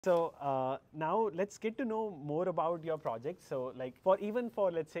So now let's get to know more about your project. So like even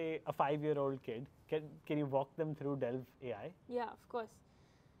for let's say a 5-year-old kid, can you walk them through Delve AI? Yeah, of course.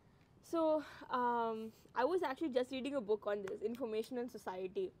 So I was actually just reading a book on this, Information and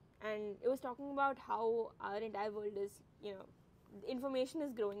Society, and it was talking about how our entire world is, information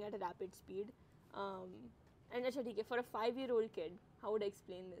is growing at a rapid speed. And acha, theek hai, for a 5-year-old kid, how would I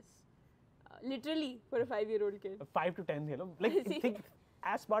explain this? Literally, for a 5-year-old kid. 5 to 10, like think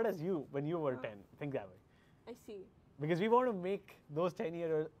as smart as you when you were 10. Think that way. I see. Because we want to make those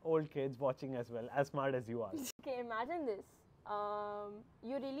 10-year-old kids watching as well as smart as you are. Okay, imagine this.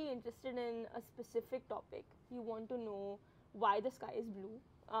 You're really interested in a specific topic. You want to know why the sky is blue.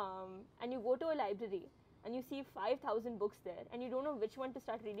 And you go to a library and you see 5,000 books there and you don't know which one to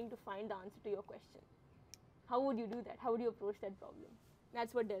start reading to find the answer to your question. How would you do that? How would you approach that problem?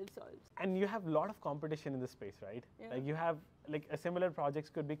 That's what Delve solves. And you have a lot of competition in this space, right? Yeah. Like you have like a similar projects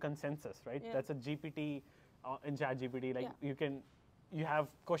could be Consensus, right? Yeah. That's a GPT in ChatGPT. Like Yeah. you have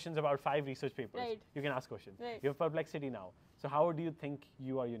questions about 5 research papers. Right. You can ask questions. Right. You have Perplexity now. So how do you think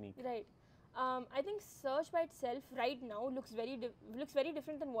you are unique? Right. I think search by itself right now looks very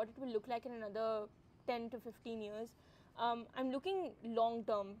different than what it will look like in another 10 to 15 years. I'm looking long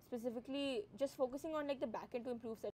term, specifically just focusing on like the backend to improve search.